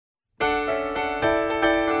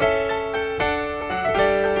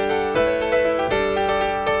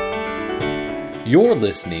You're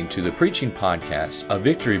listening to the preaching podcast of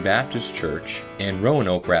Victory Baptist Church in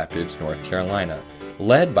Roanoke Rapids, North Carolina,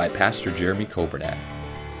 led by Pastor Jeremy Coburnack.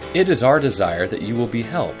 It is our desire that you will be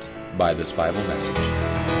helped by this Bible message.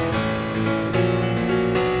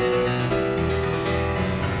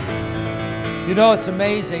 You know, it's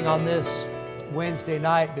amazing on this Wednesday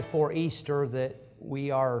night before Easter that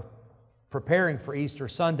we are preparing for Easter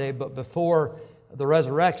Sunday, but before the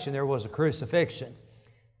resurrection there was a crucifixion.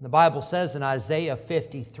 The Bible says in Isaiah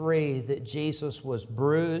 53 that Jesus was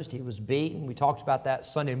bruised, He was beaten. We talked about that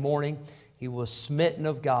Sunday morning. He was smitten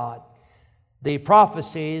of God. The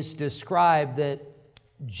prophecies describe that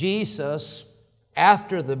Jesus,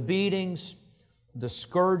 after the beatings, the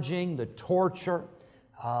scourging, the torture,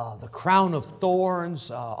 the crown of thorns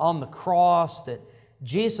on the cross, that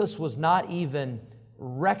Jesus was not even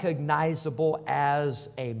recognizable as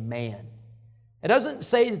a man. It doesn't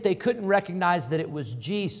say that they couldn't recognize that it was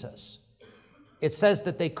Jesus. It says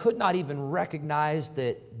that they could not even recognize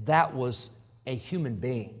that that was a human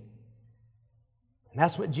being. And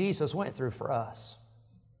that's what Jesus went through for us.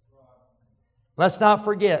 Let's not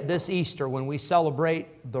forget this Easter when we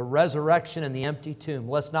celebrate the resurrection and the empty tomb.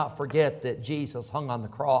 Let's not forget that Jesus hung on the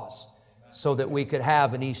cross so that we could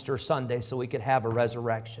have an Easter Sunday, so we could have a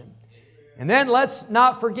resurrection. And then let's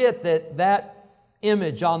not forget that that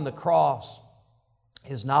image on the cross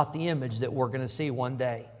is not the image that we're going to see one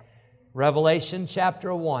day. Revelation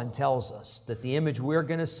chapter 1 tells us that the image we're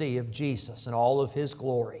going to see of Jesus in all of His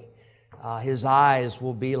glory, His eyes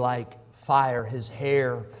will be like fire, His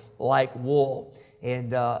hair like wool. And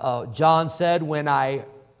John said, when I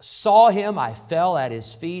saw Him, I fell at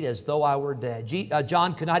His feet as though I were dead.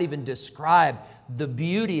 John could not even describe the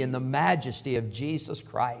beauty and the majesty of Jesus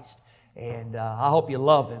Christ. And I hope you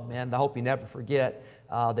love Him, and I hope you never forget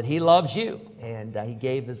that He loves you, and He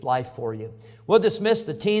gave His life for you. We'll dismiss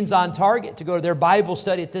the teens on target to go to their Bible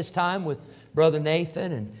study at this time with Brother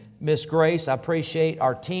Nathan and Miss Grace. I appreciate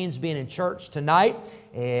our teens being in church tonight,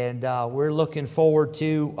 and we're looking forward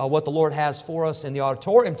to what the Lord has for us in the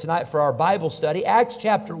auditorium tonight for our Bible study. Acts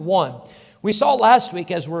chapter 1. We saw last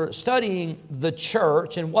week as we're studying the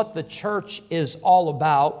church and what the church is all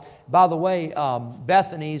about. By the way,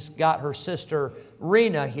 Bethany's got her sister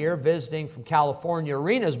Rena here visiting from California.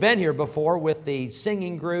 Rena's been here before with the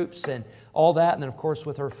singing groups and all that, and then of course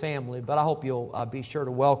with her family. But I hope you'll be sure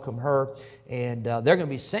to welcome her. And they're going to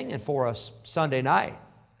be singing for us Sunday night.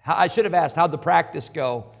 I should have asked, how'd the practice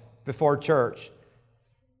go before church?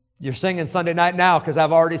 You're singing Sunday night now because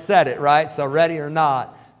I've already said it, right? So ready or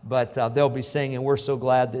not, but they'll be singing. We're so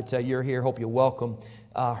glad that you're here. Hope you welcome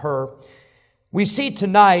her. We see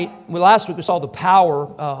tonight, last week we saw the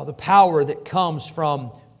power that comes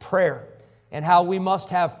from prayer, and how we must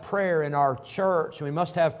have prayer in our church, and we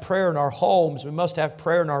must have prayer in our homes, we must have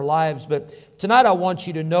prayer in our lives. But tonight I want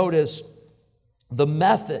you to notice the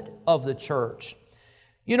method of the church.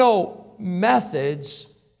 You know, methods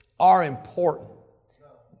are important.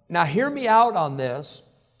 Now hear me out on this.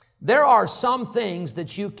 There are some things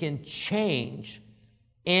that you can change,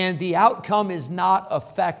 and the outcome is not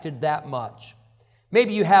affected that much.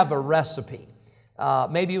 Maybe you have a recipe.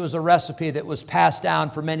 Maybe it was a recipe that was passed down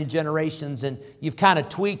for many generations, and you've kind of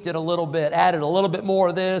tweaked it a little bit, added a little bit more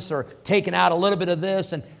of this, or taken out a little bit of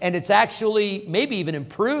this, and it's actually maybe even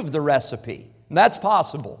improved the recipe. And that's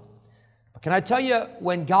possible. But can I tell you,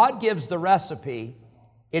 when God gives the recipe,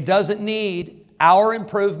 it doesn't need our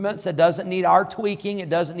improvements, it doesn't need our tweaking, it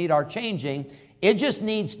doesn't need our changing. It just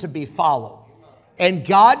needs to be followed. And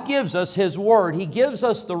God gives us His Word. He gives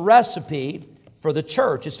us the recipe for the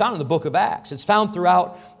church. It's found in the book of Acts. It's found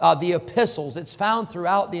throughout the epistles. It's found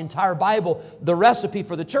throughout the entire Bible, the recipe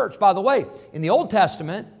for the church. By the way, in the Old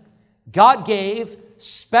Testament, God gave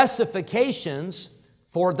specifications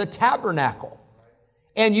for the tabernacle.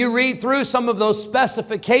 And you read through some of those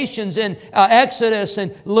specifications in Exodus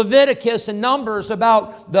and Leviticus and Numbers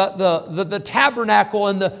about the tabernacle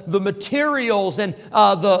and the materials and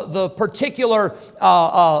the particular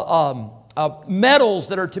metals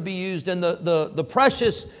that are to be used, and the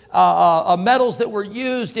precious metals that were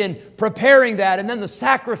used in preparing that, and then the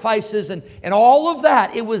sacrifices and all of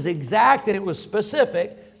that. It was exact and it was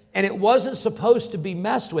specific, and it wasn't supposed to be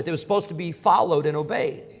messed with. It was supposed to be followed and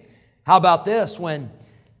obeyed. How about this? When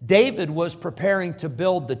David was preparing to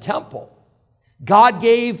build the temple, God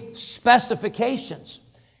gave specifications.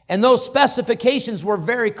 And those specifications were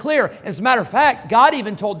very clear. As a matter of fact, God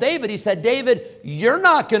even told David, He said, David, you're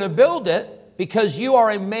not going to build it because you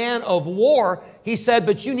are a man of war. He said,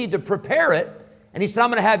 but you need to prepare it. And He said, I'm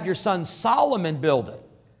going to have your son Solomon build it.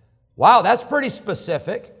 Wow, that's pretty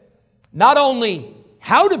specific. Not only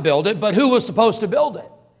how to build it, but who was supposed to build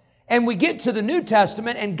it. And we get to the New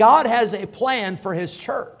Testament, and God has a plan for His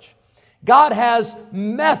church. God has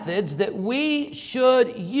methods that we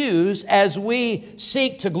should use as we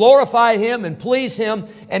seek to glorify Him and please Him,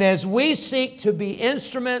 and as we seek to be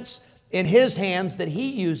instruments in His hands that He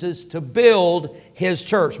uses to build His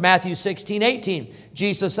church. Matthew 16:18,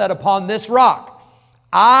 Jesus said, "Upon this rock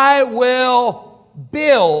I will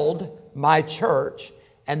build my church,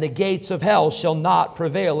 and the gates of hell shall not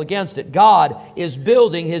prevail against it." God is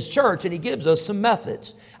building His church, and He gives us some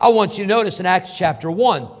methods. I want you to notice in Acts chapter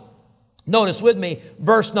 1, notice with me,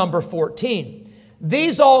 verse number 14.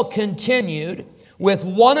 "These all continued with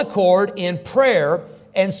one accord in prayer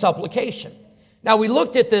and supplication." Now, we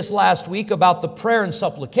looked at this last week about the prayer and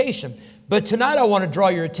supplication, but tonight I want to draw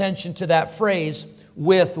your attention to that phrase,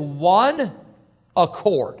 "with one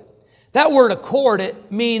accord." That word accord,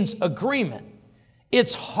 it means agreement.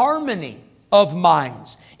 It's harmony of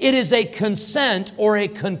minds. It is a consent or a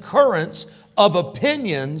concurrence of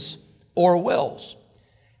opinions or wills.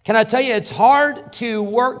 Can I tell you, it's hard to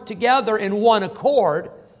work together in one accord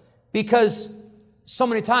because so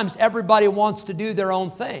many times everybody wants to do their own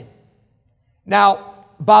thing. Now,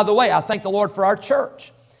 by the way, I thank the Lord for our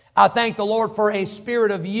church. I thank the Lord for a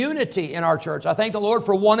spirit of unity in our church. I thank the Lord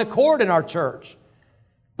for one accord in our church.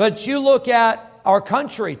 But you look at our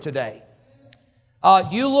country today.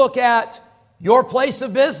 You look at your place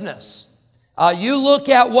of business. You look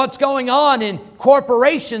at what's going on in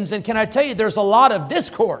corporations, and can I tell you, there's a lot of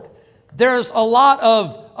discord. There's a lot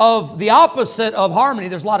of the opposite of harmony.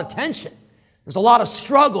 There's a lot of tension. There's a lot of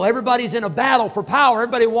struggle. Everybody's in a battle for power.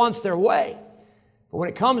 Everybody wants their way. But when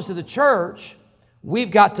it comes to the church,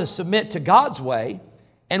 we've got to submit to God's way,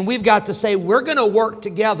 and we've got to say we're going to work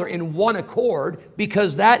together in one accord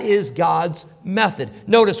because that is God's method.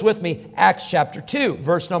 Notice with me Acts chapter 2,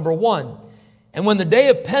 verse number 1. "And when the day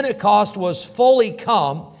of Pentecost was fully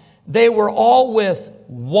come, they were all with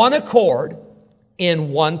one accord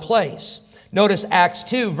in one place." Notice Acts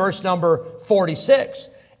 2, verse number 46.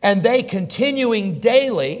 "And they continuing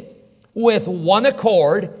daily with one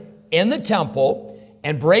accord in the temple,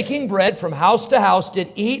 and breaking bread from house to house,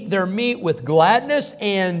 did eat their meat with gladness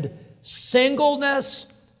and singleness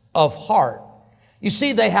of heart." You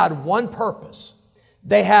see, they had one purpose.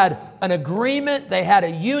 They had an agreement, they had a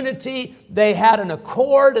unity, they had an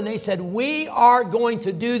accord, and they said, we are going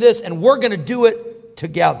to do this, and we're going to do it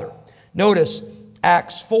together. Notice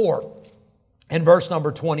Acts 4 and verse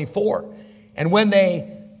number 24. "And when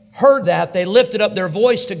they heard that, they lifted up their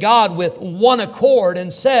voice to God with one accord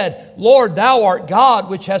and said, Lord, Thou art God,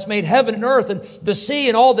 which hast made heaven and earth and the sea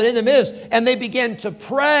and all that in them is. And they began to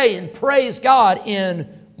pray and praise God in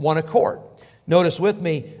one accord." Notice with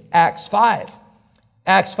me Acts 5.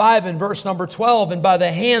 Acts 5 and verse number 12. "And by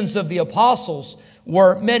the hands of the apostles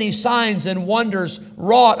were many signs and wonders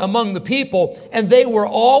wrought among the people, and they were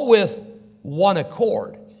all with one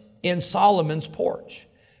accord in Solomon's porch."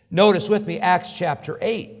 Notice with me Acts chapter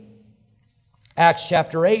 8. Acts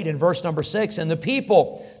chapter 8 and verse number 6. "And the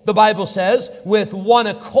people," the Bible says, "with one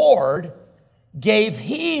accord gave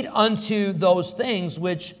heed unto those things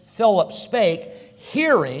which Philip spake,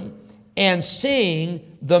 hearing and seeing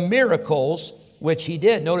the miracles which he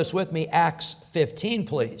did." Notice with me Acts 15,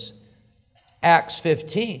 please. Acts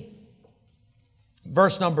 15.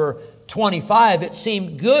 Verse number 25. "It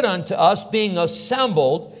seemed good unto us, being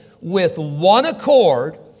assembled with one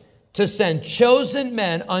accord, to send chosen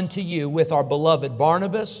men unto you with our beloved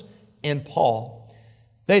Barnabas and Paul."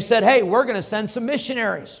 They said, hey, we're going to send some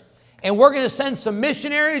missionaries. And we're going to send some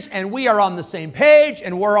missionaries, and we are on the same page,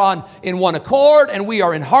 and we're in one accord, and we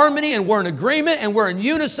are in harmony, and we're in agreement, and we're in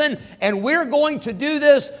unison, and we're going to do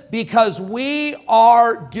this because we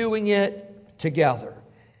are doing it together.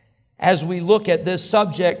 As we look at this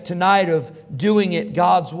subject tonight of doing it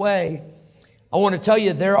God's way, I want to tell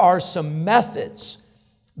you there are some methods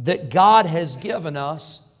that God has given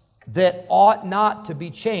us that ought not to be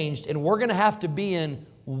changed, and we're going to have to be in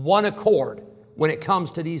one accord when it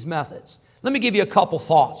comes to these methods. Let me give you a couple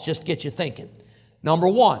thoughts just to get you thinking. Number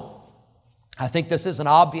one, I think this isn't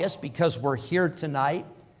obvious because we're here tonight,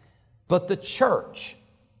 but the church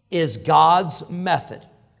is God's method.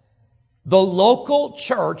 The local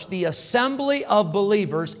church, the assembly of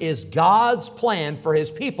believers, is God's plan for His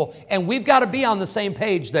people, and we've got to be on the same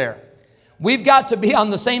page there. We've got to be on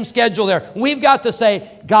the same schedule there. We've got to say,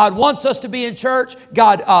 God wants us to be in church.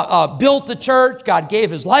 God built the church. God gave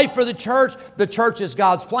His life for the church. The church is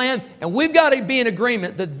God's plan. And we've got to be in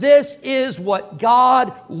agreement that this is what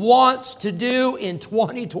God wants to do in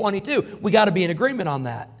 2022. We got to be in agreement on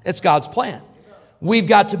that. It's God's plan. We've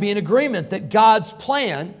got to be in agreement that God's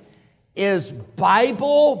plan is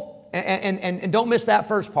Bible, and don't miss that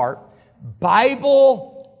first part.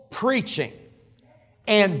 Bible preaching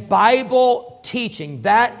and Bible teaching.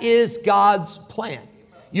 That is God's plan.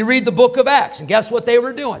 You read the book of Acts, and guess what they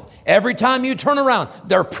were doing? Every time you turn around,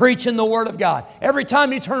 they're preaching the Word of God. Every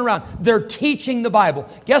time you turn around, they're teaching the Bible.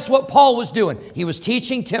 Guess what Paul was doing? He was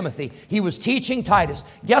teaching Timothy. He was teaching Titus.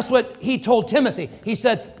 Guess what he told Timothy? He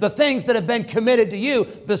said, the things that have been committed to you,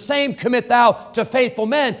 the same commit thou to faithful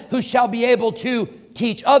men who shall be able to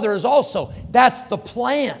teach others also. That's the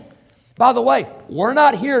plan. By the way, we're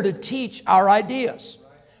not here to teach our ideas.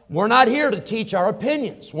 We're not here to teach our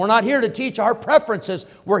opinions. We're not here to teach our preferences.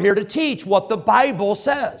 We're here to teach what the Bible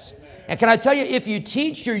says. And can I tell you, if you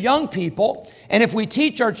teach your young people, and if we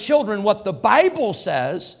teach our children what the Bible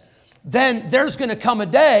says, then there's going to come a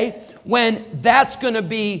day when that's going to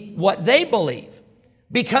be what they believe,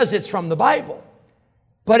 because it's from the Bible.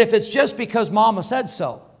 But if it's just because Mama said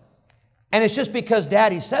so, and it's just because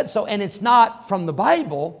Daddy said so, and it's not from the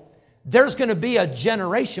Bible, there's going to be a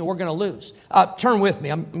generation we're going to lose. Turn with me.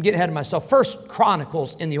 I'm getting ahead of myself. 1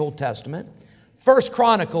 Chronicles in the Old Testament. 1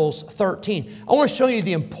 Chronicles 13. I want to show you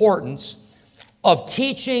the importance of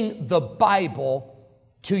teaching the Bible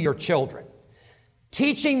to your children.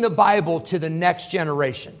 Teaching the Bible to the next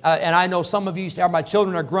generation. And I know some of you say, my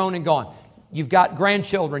children are grown and gone. You've got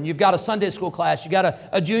grandchildren. You've got a Sunday school class. You've got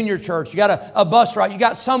a junior church. You've got a bus route. You've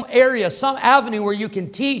got some area, some avenue where you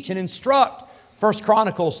can teach and instruct. 1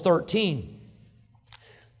 Chronicles 13.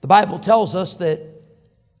 The Bible tells us that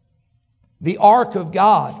the Ark of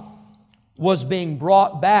God was being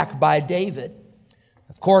brought back by David.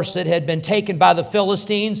 Of course, it had been taken by the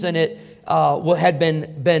Philistines, and it had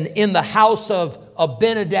been in the house of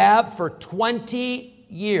Abinadab for 20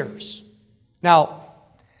 years. Now,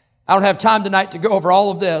 I don't have time tonight to go over all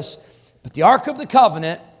of this, but the Ark of the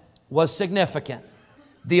Covenant was significant.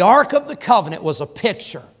 The Ark of the Covenant was a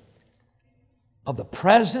picture of the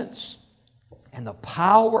presence and the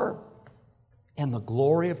power and the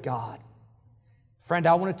glory of God. Friend,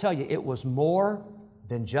 I want to tell you, it was more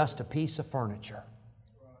than just a piece of furniture.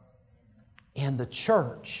 And the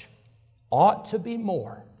church ought to be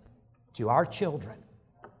more to our children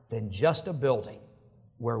than just a building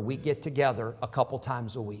where we get together a couple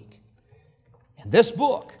times a week. And this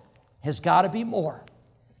book has got to be more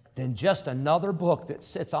than just another book that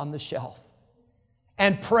sits on the shelf.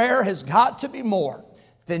 And prayer has got to be more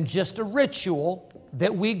than just a ritual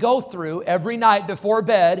that we go through every night before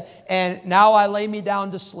bed, and now I lay me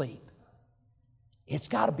down to sleep. It's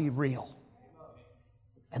got to be real.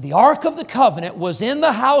 And the Ark of the Covenant was in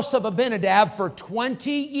the house of Abinadab for 20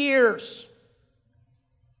 years.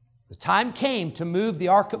 The time came to move the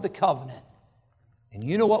Ark of the Covenant. And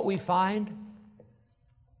you know what we find?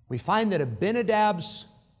 We find that Abinadab's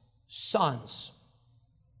sons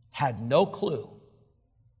had no clue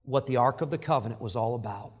what the Ark of the Covenant was all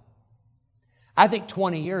about. I think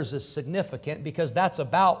 20 years is significant because that's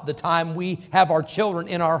about the time we have our children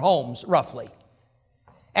in our homes, roughly.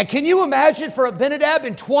 And can you imagine for Abinadab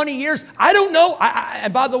in 20 years? I don't know.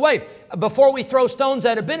 And by the way, before we throw stones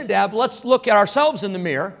at Abinadab, let's look at ourselves in the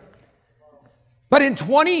mirror. But in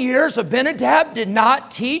 20 years, Abinadab did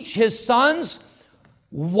not teach his sons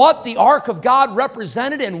what the Ark of God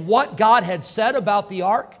represented and what God had said about the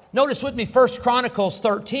Ark. Notice with me 1 Chronicles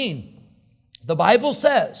 13. The Bible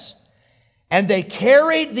says, and they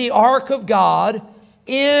carried the Ark of God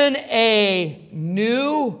in a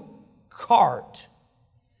new cart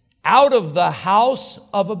out of the house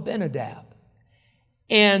of Abinadab.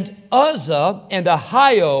 And Uzzah and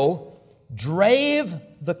Ahio drave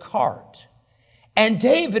the cart. And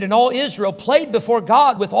David and all Israel played before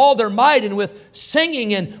God with all their might, and with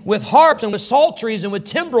singing, and with harps, and with psalteries, and with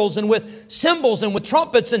timbrels, and with cymbals, and with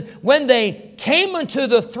trumpets. And when they came unto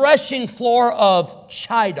the threshing floor of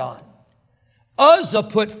Chidon, Uzzah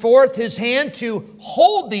put forth his hand to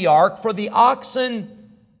hold the ark, for the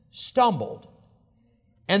oxen stumbled.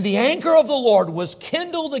 And the anger of the Lord was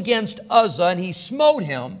kindled against Uzzah, and he smote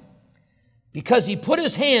him, because he put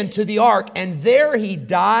his hand to the ark, and there he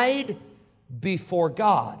died before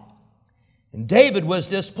God. And David was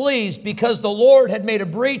displeased because the Lord had made a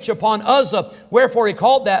breach upon Uzzah, wherefore he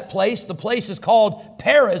called that place, the place is called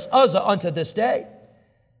Perez Uzzah unto this day.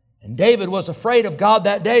 And David was afraid of God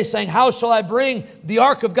that day, saying, how shall I bring the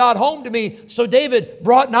ark of God home to me? So David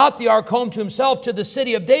brought not the ark home to himself to the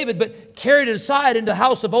city of David, but carried it aside into the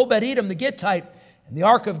house of Obed-Edom the Gittite. And the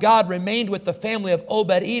ark of God remained with the family of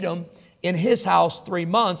Obed-Edom in his house 3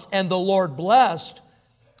 months, and the Lord blessed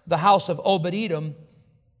the house of Obed-Edom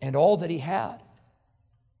and all that he had.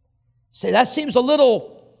 Say, that seems a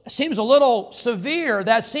little severe.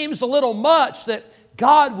 That seems a little much, that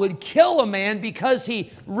God would kill a man because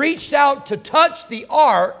he reached out to touch the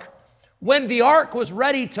ark when the ark was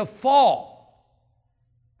ready to fall.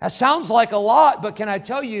 That sounds like a lot, but can I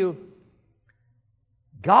tell you,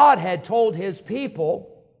 God had told His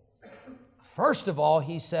people, first of all,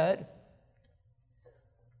 He said,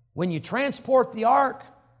 when you transport the ark,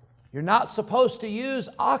 you're not supposed to use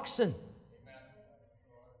oxen.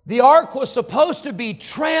 The ark was supposed to be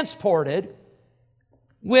transported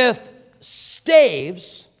with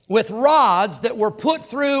staves, with rods that were put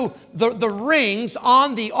through the rings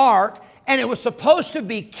on the ark, and it was supposed to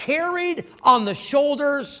be carried on the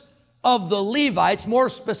shoulders of the Levites, more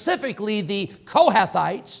specifically the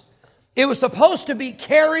Kohathites. It was supposed to be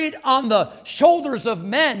carried on the shoulders of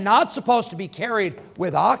men, not supposed to be carried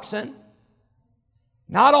with oxen.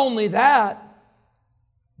 Not only that,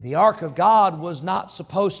 the ark of God was not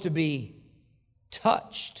supposed to be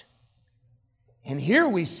touched. And here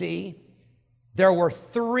we see there were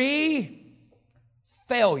 3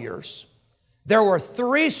 failures. There were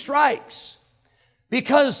 3 strikes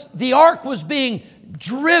because the ark was being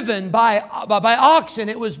driven by oxen.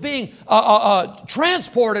 It was being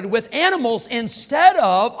transported with animals instead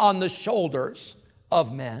of on the shoulders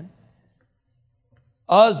of men.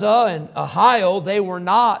 Uzzah and Ahio, they were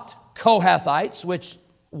not Kohathites, which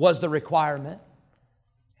was the requirement.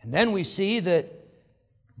 And then we see that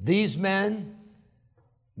these men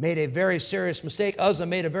made a very serious mistake. Uzzah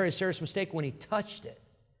made a very serious mistake when he touched it.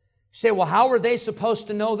 You say, well, how were they supposed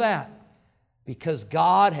to know that? Because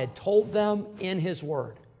God had told them in His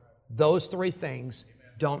Word, those 3 things,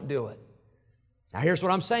 don't do it. Now here's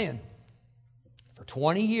what I'm saying. For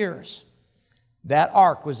 20 years, that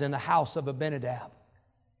ark was in the house of Abinadab.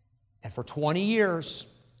 And for 20 years,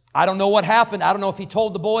 I don't know what happened. I don't know if he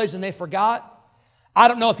told the boys and they forgot. I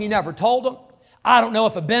don't know if he never told them. I don't know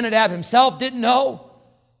if Abinadab himself didn't know.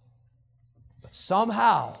 But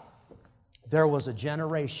somehow, there was a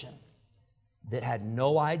generation that had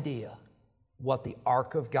no idea what the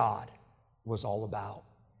ark of God was all about.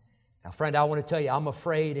 Now, friend, I want to tell you, I'm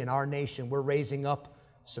afraid in our nation we're raising up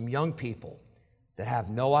some young people that have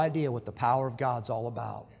no idea what the power of God's all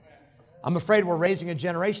about. I'm afraid we're raising a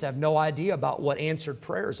generation that have no idea about what answered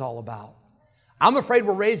prayer is all about. I'm afraid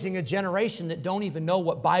we're raising a generation that don't even know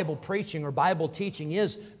what Bible preaching or Bible teaching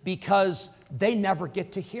is because they never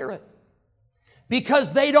get to hear it.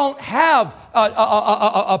 Because they don't have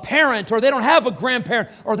a parent, or they don't have a grandparent,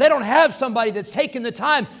 or they don't have somebody that's taken the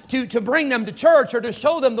time to bring them to church or to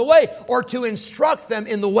show them the way or to instruct them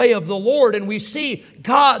in the way of the Lord. And we see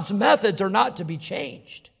God's methods are not to be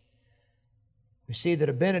changed. We see that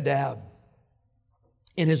Abinadab,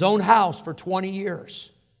 in his own house for 20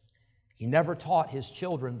 years, he never taught his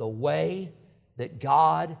children the way that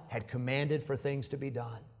God had commanded for things to be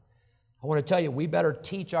done. I want to tell you, we better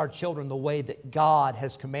teach our children the way that God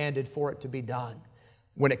has commanded for it to be done.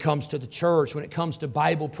 When it comes to the church, when it comes to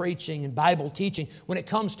Bible preaching and Bible teaching, when it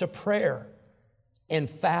comes to prayer and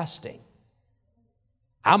fasting.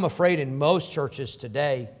 I'm afraid in most churches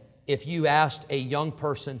today, if you asked a young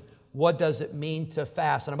person, what does it mean to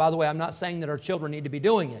fast? And by the way, I'm not saying that our children need to be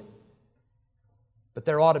doing it, but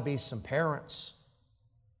there ought to be some parents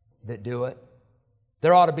that do it.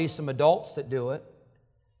 There ought to be some adults that do it.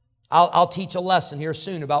 I'll teach a lesson here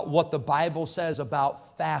soon about what the Bible says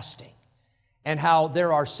about fasting and how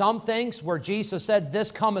there are some things where Jesus said, this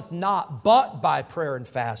cometh not but by prayer and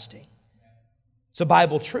fasting. It's a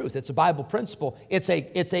Bible truth. It's a Bible principle. It's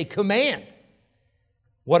a command.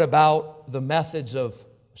 What about the methods of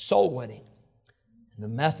soul winning and the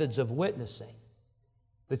methods of witnessing?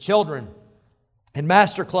 The children in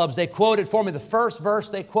master clubs, they quoted for me, the first verse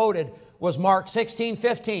they quoted was Mark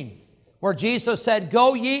 16:15. Where Jesus said,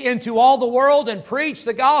 go ye into all the world and preach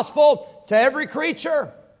the gospel to every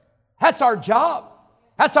creature. That's our job.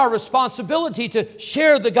 That's our responsibility to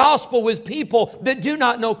share the gospel with people that do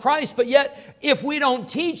not know Christ. But yet, if we don't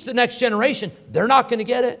teach the next generation, they're not going to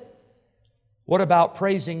get it. What about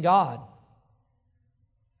praising God?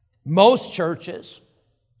 Most churches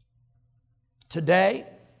today,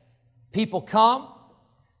 people come,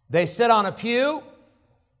 they sit on a pew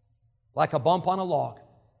like a bump on a log.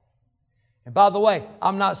 And by the way,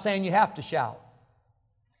 I'm not saying you have to shout.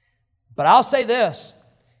 But I'll say this,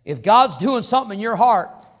 if God's doing something in your heart,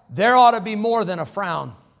 there ought to be more than a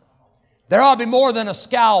frown. There ought to be more than a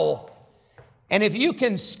scowl. And if you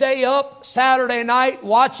can stay up Saturday night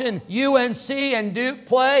watching UNC and Duke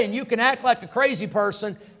play and you can act like a crazy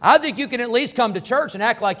person, I think you can at least come to church and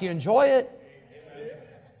act like you enjoy it.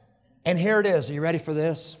 And here it is. Are you ready for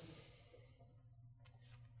this?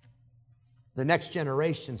 The next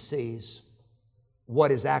generation sees what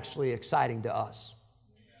is actually exciting to us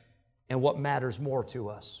and what matters more to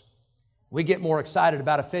us. We get more excited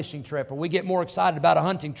about a fishing trip, or we get more excited about a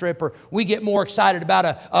hunting trip, or we get more excited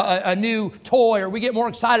about a new toy, or we get more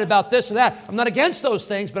excited about this or that. I'm not against those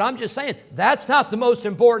things, but I'm just saying that's not the most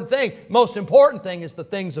important thing. Most important thing is the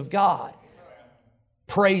things of God.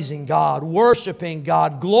 Praising God, worshiping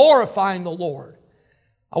God, glorifying the Lord.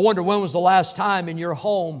 I wonder when was the last time in your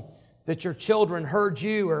home that your children heard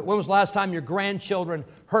you, or when was the last time your grandchildren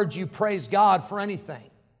heard you praise God for anything?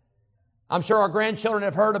 I'm sure our grandchildren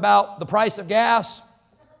have heard about the price of gas.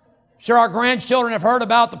 I'm sure our grandchildren have heard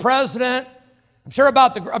about the president. I'm sure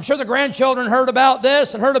the grandchildren heard about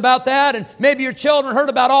this and heard about that, and maybe your children heard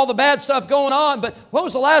about all the bad stuff going on. But when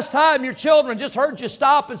was the last time your children just heard you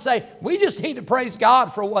stop and say, we just need to praise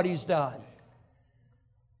God for what He's done?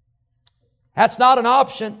 That's not an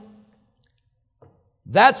option.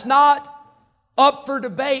 That's not up for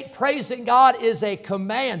debate. Praising God is a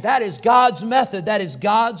command. That is God's method. That is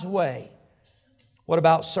God's way. What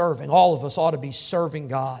about serving? All of us ought to be serving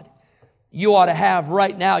God. You ought to have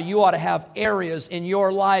right now, you ought to have areas in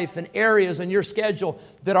your life and areas in your schedule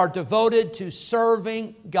that are devoted to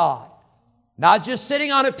serving God. Not just sitting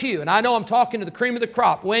on a pew. And I know I'm talking to the cream of the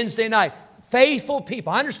crop Wednesday night. Faithful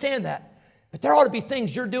people. I understand that. But there ought to be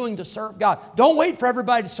things you're doing to serve God. Don't wait for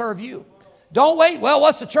everybody to serve you. Don't wait, well,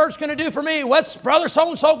 what's the church going to do for me? What's brother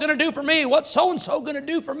so-and-so going to do for me? What's so-and-so going to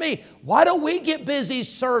do for me? Why don't we get busy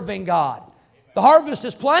serving God? The harvest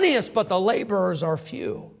is plenteous, but the laborers are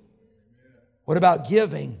few. What about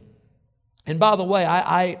giving? And by the way,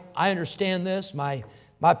 I understand this. My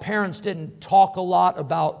parents didn't talk a lot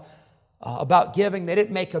about giving. They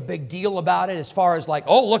didn't make a big deal about it as far as like,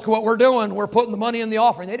 oh, look at what we're doing. We're putting the money in the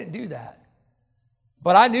offering. They didn't do that.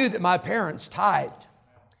 But I knew that my parents tithed.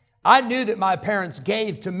 I knew that my parents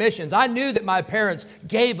gave to missions. I knew that my parents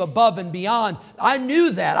gave above and beyond. I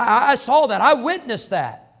knew that. I saw that. I witnessed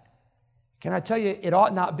that. Can I tell you, it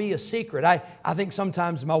ought not be a secret. I think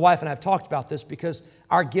sometimes my wife and I have talked about this because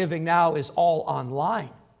our giving now is all online.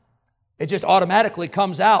 It just automatically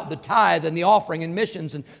comes out, the tithe and the offering and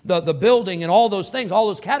missions and the building and all those things, all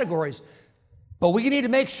those categories. But we need to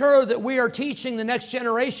make sure that we are teaching the next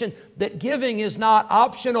generation that giving is not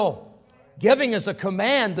optional. Giving is a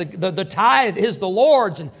command. The tithe is the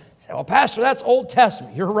Lord's. And you say, well, Pastor, that's Old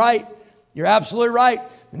Testament. You're right. You're absolutely right.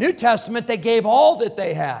 The New Testament, they gave all that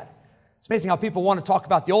they had. It's amazing how people want to talk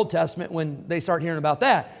about the Old Testament when they start hearing about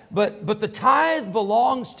that. But the tithe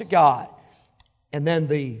belongs to God. And then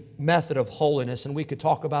the method of holiness, and we could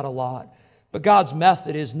talk about a lot. But God's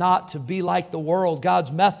method is not to be like the world.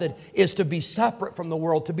 God's method is to be separate from the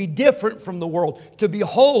world, to be different from the world, to be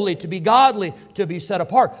holy, to be godly, to be set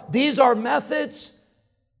apart. These are methods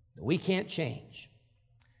that we can't change.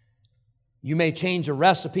 You may change a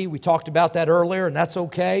recipe. We talked about that earlier, and that's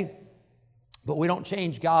okay. But we don't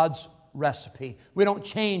change God's recipe. We don't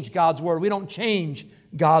change God's word. We don't change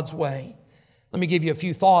God's way. Let me give you a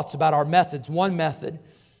few thoughts about our methods. One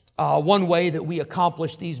way that we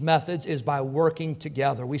accomplish these methods is by working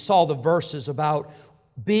together. We saw the verses about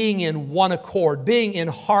being in one accord, being in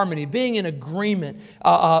harmony, being in agreement,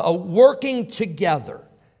 working together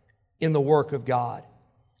in the work of God.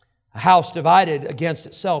 A house divided against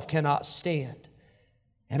itself cannot stand.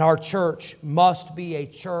 And our church must be a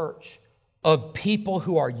church of people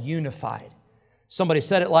who are unified. Somebody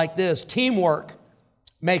said it like this: teamwork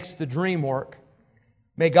makes the dream work.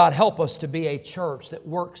 May God help us to be a church that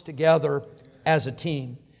works together as a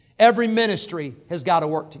team. Every ministry has got to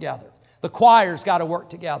work together. The choir's got to work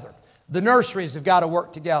together. The nurseries have got to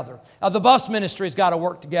work together. The bus ministry's got to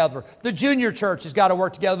work together. The junior church has got to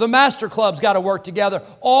work together. The master club's got to work together.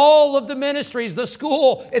 All of the ministries, the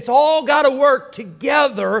school, it's all got to work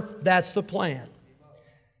together. That's the plan.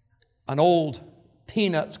 An old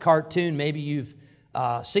Peanuts cartoon, maybe you've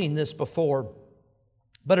seen this before,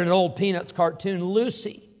 but in an old Peanuts cartoon,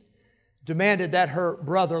 Lucy demanded that her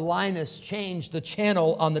brother Linus change the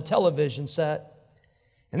channel on the television set.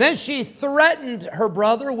 And then she threatened her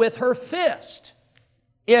brother with her fist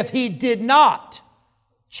if he did not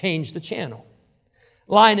change the channel.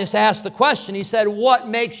 Linus asked the question. He said, "What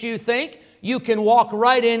makes you think you can walk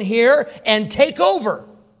right in here and take over?"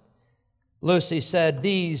 Lucy said,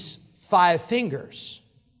 "These 5 fingers.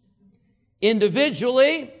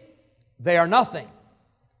 Individually, they are nothing.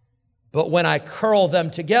 But when I curl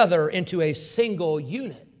them together into a single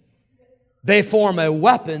unit, they form a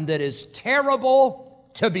weapon that is terrible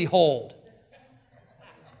to behold."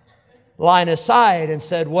 Linus sighed and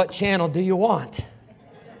said, "What channel do you want?"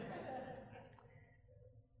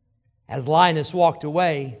 As Linus walked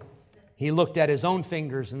away, he looked at his own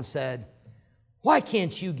fingers and said, "Why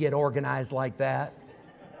can't you get organized like that?"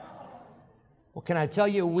 Well, can I tell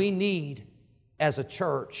you, we need, as a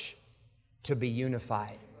church, to be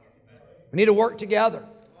unified. We need to work together.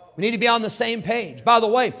 We need to be on the same page. By the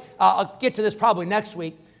way, I'll get to this probably next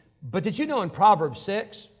week, but did you know in Proverbs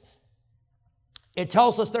 6, it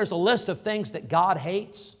tells us there's a list of things that God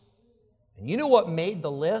hates? And you know what made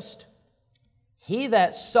the list? He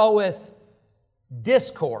that soweth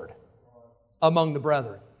discord among the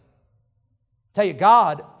brethren. I tell you,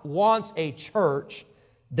 God wants a church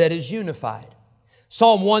that is unified.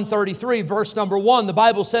 Psalm 133, verse number 1, the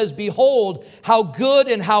Bible says, "Behold, how good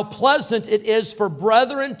and how pleasant it is for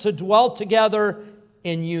brethren to dwell together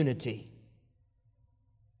in unity."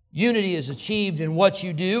 Unity is achieved in what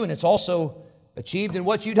you do, and it's also achieved in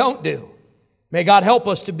what you don't do. May God help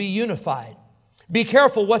us to be unified. Be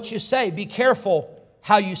careful what you say. Be careful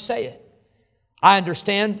how you say it. I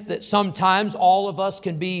understand that sometimes all of us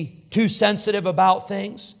can be too sensitive about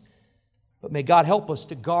things, but may God help us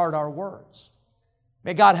to guard our words.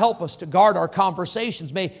 May God help us to guard our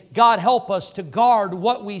conversations. May God help us to guard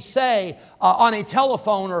what we say on a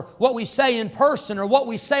telephone, or what we say in person, or what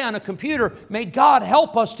we say on a computer. May God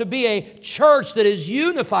help us to be a church that is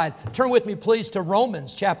unified. Turn with me, please, to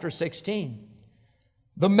Romans chapter 16.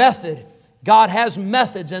 The method. God has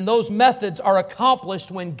methods, and those methods are accomplished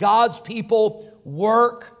when God's people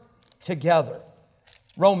work together.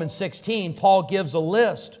 Romans 16, Paul gives a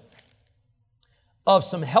list of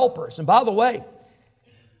some helpers. And by the way,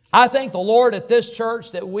 I thank the Lord at this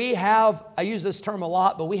church that we have, I use this term a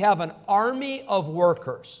lot, but we have an army of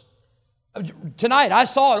workers. Tonight, I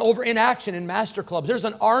saw it over in action in Master Clubs. There's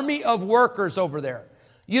an army of workers over there.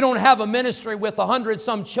 You don't have a ministry with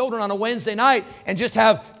 100-some children on a Wednesday night and just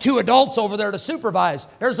have 2 adults over there to supervise.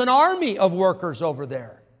 There's an army of workers over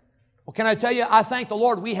there. Well, can I tell you, I thank the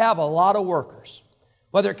Lord we have a lot of workers.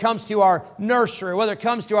 Whether it comes to our nursery, whether it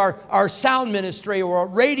comes to our sound ministry, or our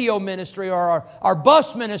radio ministry, or our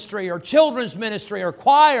bus ministry, or children's ministry, or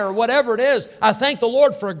choir, or whatever it is, I thank the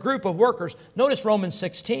Lord for a group of workers. Notice Romans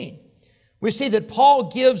 16. We see that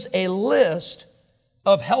Paul gives a list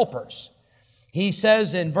of helpers. He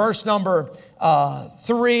says in verse number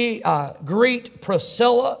 3, "Greet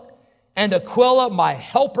Priscilla and Aquila, my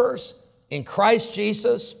helpers in Christ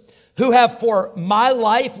Jesus, who have for my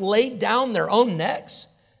life laid down their own necks,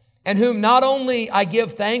 and whom not only I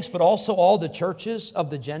give thanks, but also all the churches of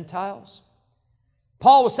the Gentiles."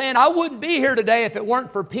 Paul was saying, I wouldn't be here today if it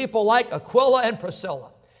weren't for people like Aquila and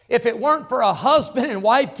Priscilla. If it weren't for a husband and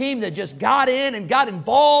wife team that just got in and got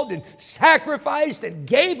involved and sacrificed and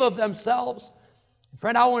gave of themselves.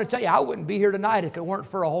 Friend, I want to tell you, I wouldn't be here tonight if it weren't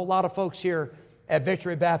for a whole lot of folks here at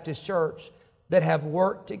Victory Baptist Church that have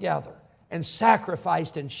worked together and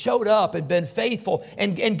sacrificed and showed up and been faithful.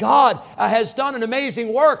 And God has done an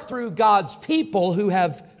amazing work through God's people who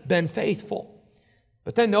have been faithful.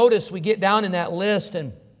 But then notice we get down in that list,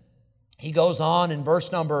 and he goes on in verse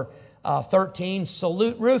number 13,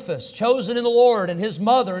 "Salute Rufus, chosen in the Lord, and his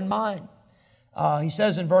mother and mine." He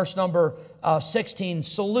says in verse number 16,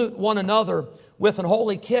 "Salute one another with an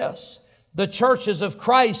holy kiss. The churches of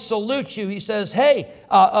Christ salute you." He says, hey,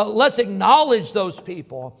 let's acknowledge those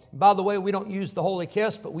people. And by the way, we don't use the holy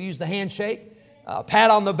kiss, but we use the handshake, pat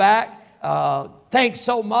on the back, thanks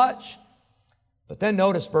so much. But then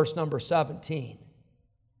notice verse number 17.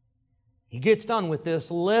 He gets done with this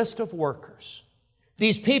list of workers,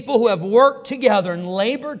 these people who have worked together and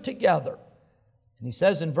labored together. And he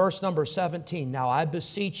says in verse number 17, "Now I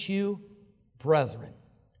beseech you, brethren,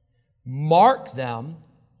 mark them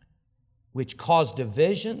which cause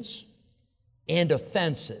divisions and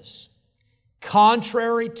offenses,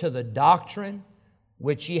 contrary to the doctrine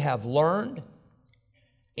which ye have learned,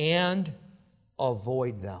 and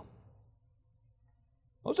avoid them."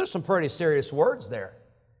 Those are some pretty serious words there.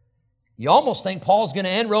 You almost think Paul's going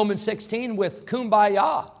to end Romans 16 with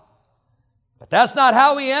kumbaya. But that's not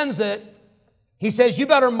how he ends it. He says, you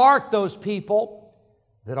better mark those people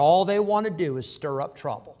that all they want to do is stir up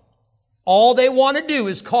trouble. All they want to do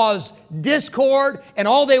is cause discord, and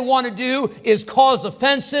all they want to do is cause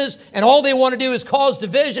offenses, and all they want to do is cause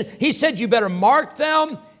division. He said you better mark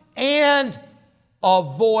them and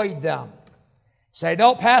avoid them. Say,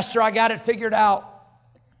 "No, Pastor, I got it figured out.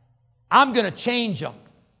 I'm going to change them.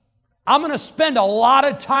 I'm going to spend a lot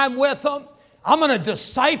of time with them. I'm going to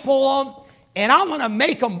disciple them, and I'm going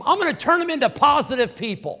to turn them into positive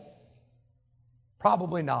people."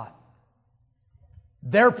 Probably not.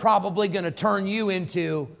 They're probably going to turn you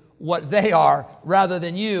into what they are rather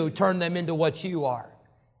than you turn them into what you are.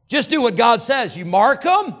 Just do what God says. You mark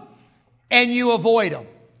them and you avoid them.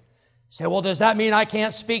 Say, "Well, does that mean I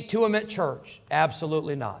can't speak to them at church?"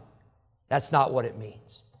 Absolutely not. That's not what it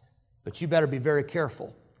means. But you better be very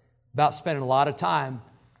careful about spending a lot of time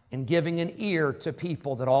and giving an ear to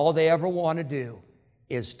people that all they ever want to do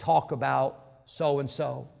is talk about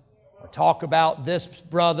so-and-so, or talk about this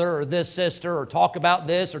brother or this sister, or talk about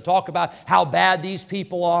this, or talk about how bad these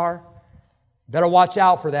people are. Better watch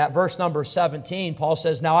out for that. Verse number 17, Paul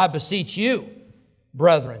says, "Now I beseech you,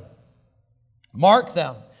 brethren, mark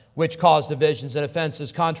them which cause divisions and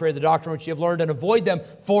offenses contrary to the doctrine which you have learned, and avoid them,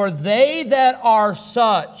 for they that are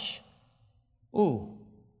such,"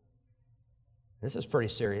 this is pretty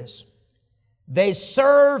serious, "they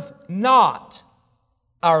serve not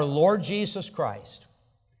our Lord Jesus Christ."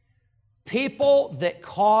 People that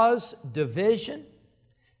cause division,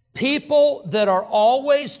 people that are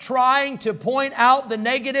always trying to point out the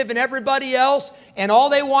negative in everybody else, and all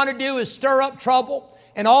they want to do is stir up trouble,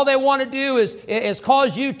 and all they want to do is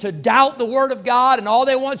cause you to doubt the Word of God, and all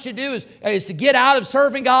they want you to do is to get out of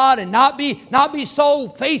serving God and not be so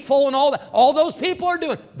faithful and all that. All those people are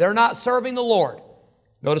doing, they're not serving the Lord.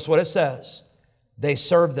 Notice what it says. They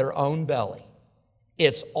serve their own belly.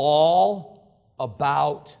 It's all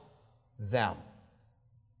about them.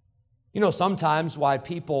 You know, sometimes why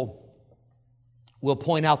people will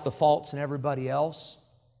point out the faults in everybody else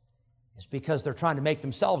is because they're trying to make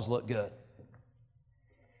themselves look good.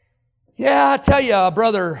 Yeah, I tell you,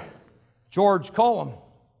 Brother George Cullum,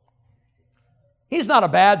 he's not a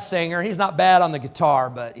bad singer. He's not bad on the guitar,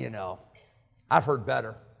 but, I've heard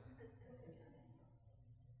better.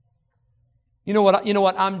 You know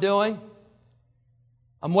what I'm doing?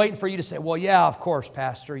 I'm waiting for you to say, "Well, yeah, of course,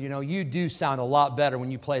 Pastor. You do sound a lot better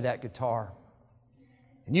when you play that guitar.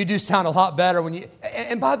 And you do sound a lot better when you..."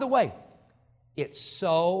 And by the way, it's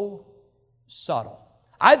so subtle.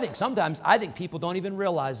 I think people don't even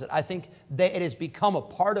realize it. I think it has become a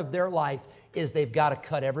part of their life is they've got to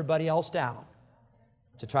cut everybody else down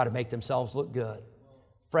to try to make themselves look good.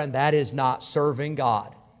 Friend, that is not serving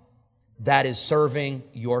God. That is serving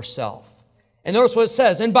yourself. And notice what it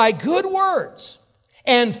says, "And by good words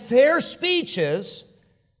and fair speeches,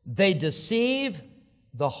 they deceive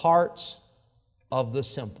the hearts of the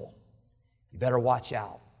simple." You better watch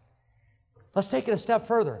out. Let's take it a step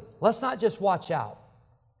further. Let's not just watch out.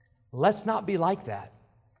 Let's not be like that.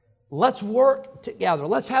 Let's work together.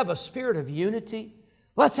 Let's have a spirit of unity.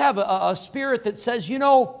 Let's have a spirit that says, I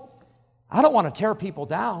don't want to tear people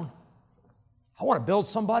down. I want to build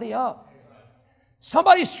somebody up.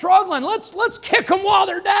 Somebody's struggling. Let's kick them while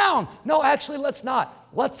they're down. No, actually, let's not.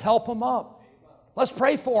 Let's help them up. Let's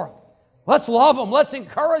pray for them. Let's love them. Let's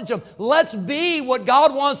encourage them. Let's be what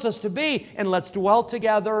God wants us to be, and let's dwell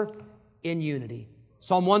together in unity.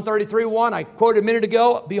 Psalm 133:1, I quoted a minute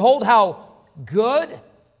ago, "Behold how good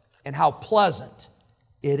and how pleasant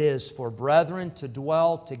it is for brethren to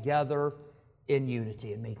dwell together in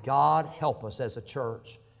unity." And may God help us as a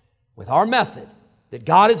church with our method that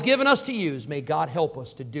God has given us to use. May God help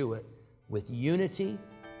us to do it with unity.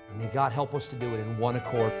 And may God help us to do it in one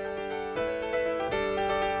accord.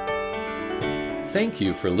 Thank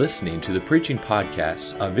you for listening to the preaching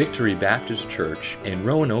podcast of Victory Baptist Church in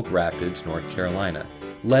Roanoke Rapids, North Carolina,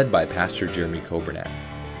 led by Pastor Jeremy Coburnack.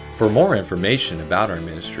 For more information about our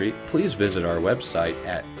ministry, please visit our website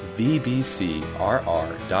at vbcrr.org.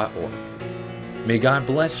 May God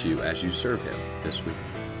bless you as you serve Him this week.